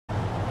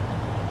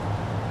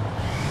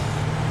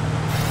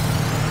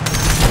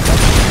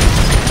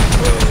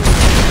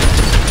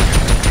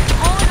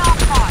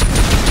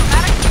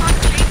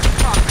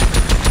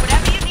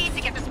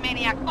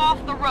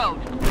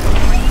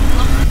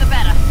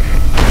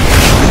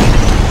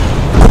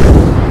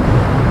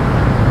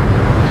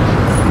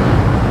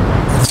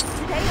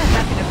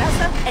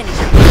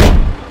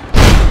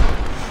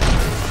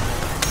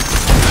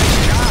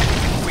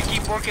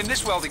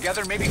well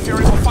together, maybe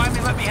Fury will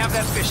finally let me have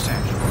that fish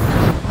tank.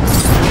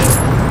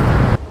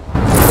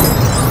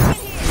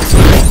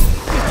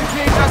 Mr.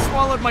 Cage, I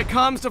swallowed my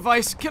comms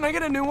device. Can I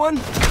get a new one?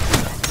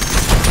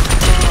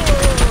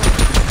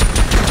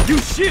 You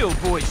shield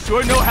boys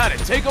sure know how to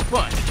take a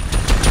punch.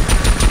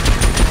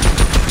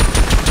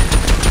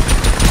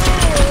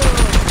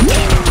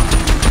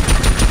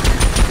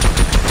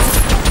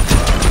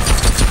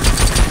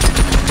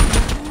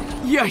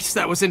 Yikes,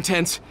 that was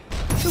intense.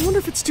 I wonder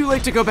if it's too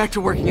late to go back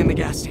to working in the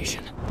gas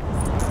station.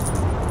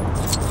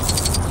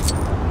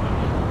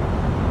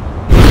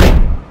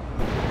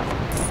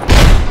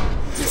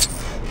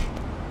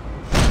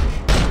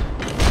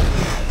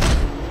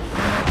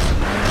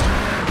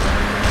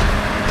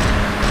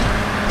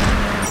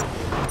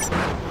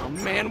 Oh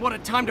man, what a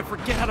time to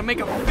forget how to make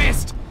a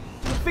fist!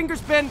 The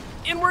fingers bend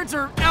inwards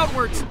or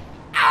outwards?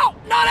 Ow!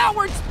 Not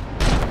outwards!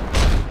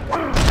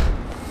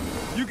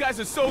 You guys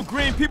are so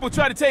green, people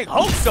try to take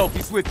Hulk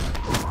selfies with you.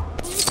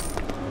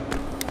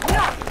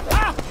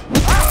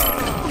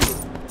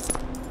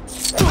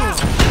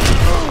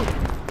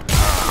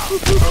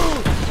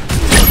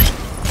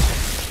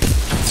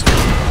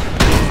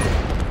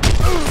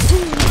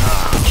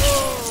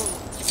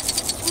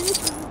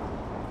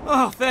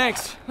 Oh,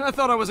 thanks. I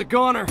thought I was a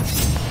goner.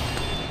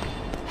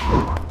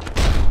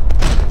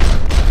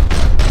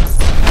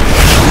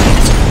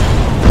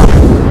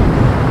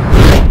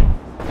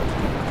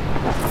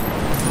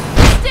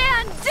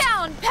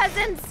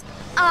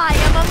 I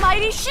am a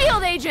mighty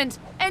shield agent,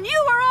 and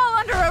you are all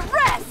under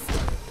arrest!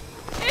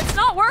 It's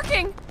not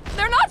working!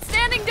 They're not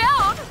standing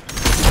down!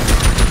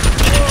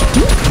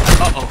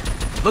 Uh-oh.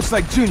 Looks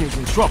like Junior's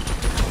in trouble.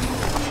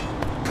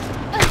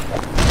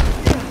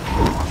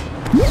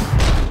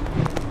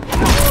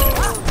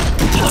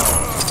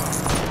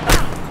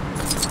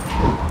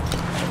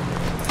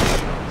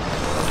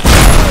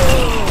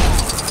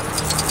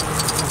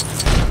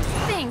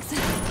 Thanks,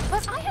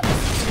 but I have the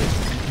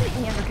situation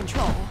completely under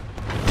control.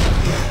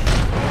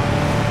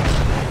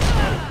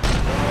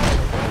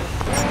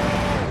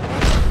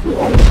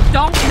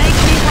 Don't make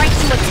me write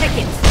you a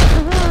ticket!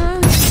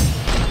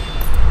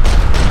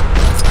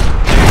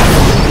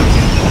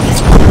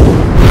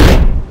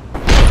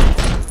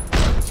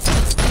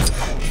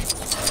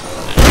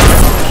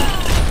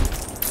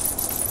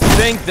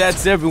 Think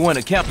that's everyone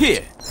account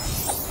here.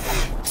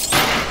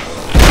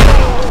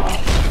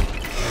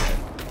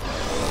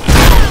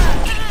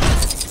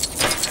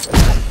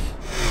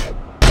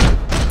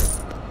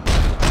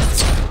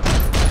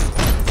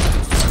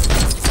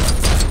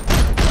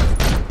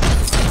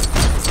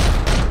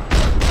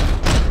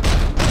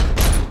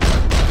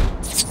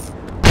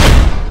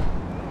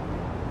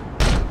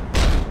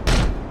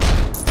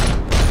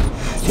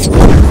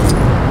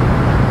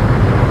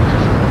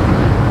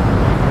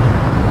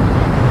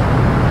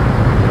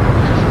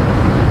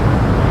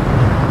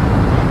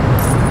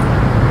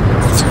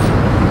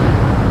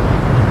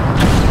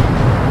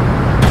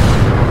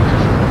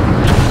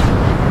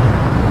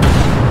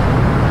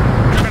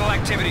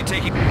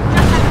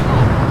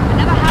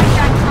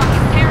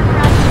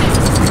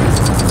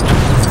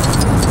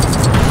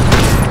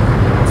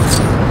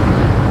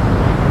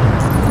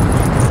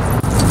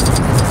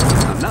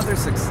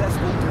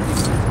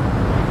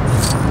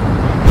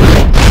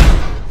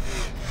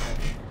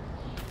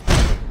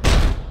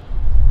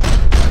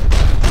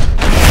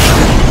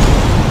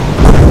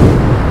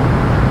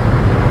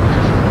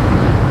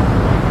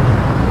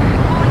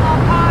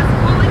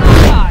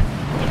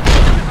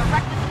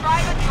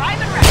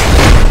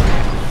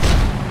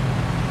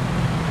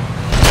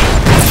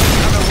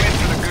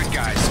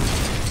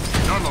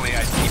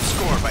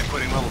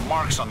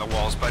 On the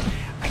walls, but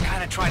I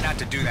kind of try not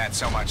to do that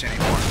so much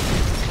anymore.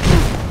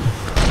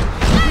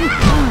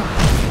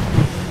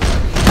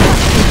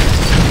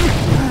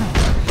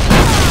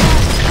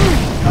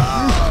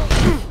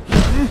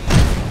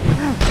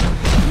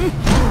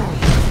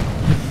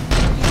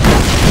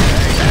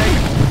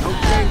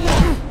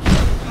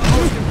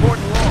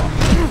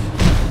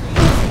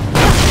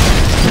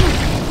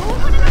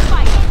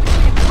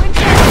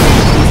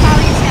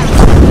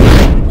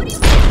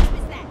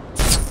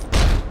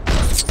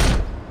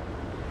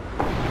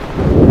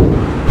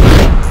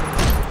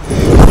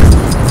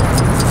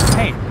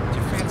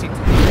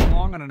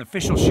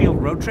 Official SHIELD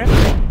road trip?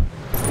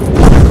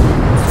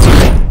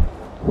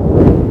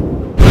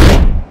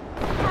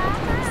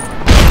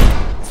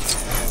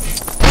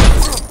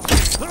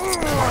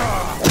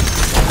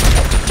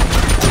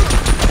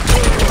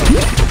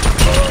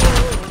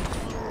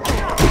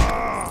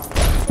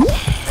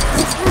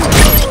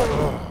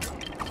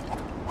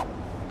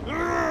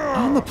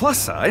 On the plus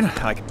side,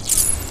 I can...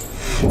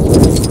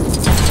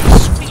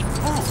 Sweet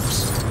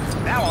moves!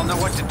 Now I'll know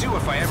what to do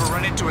if I ever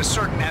run into a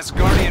certain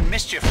Asgardian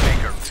mischief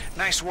maker.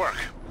 Nice work.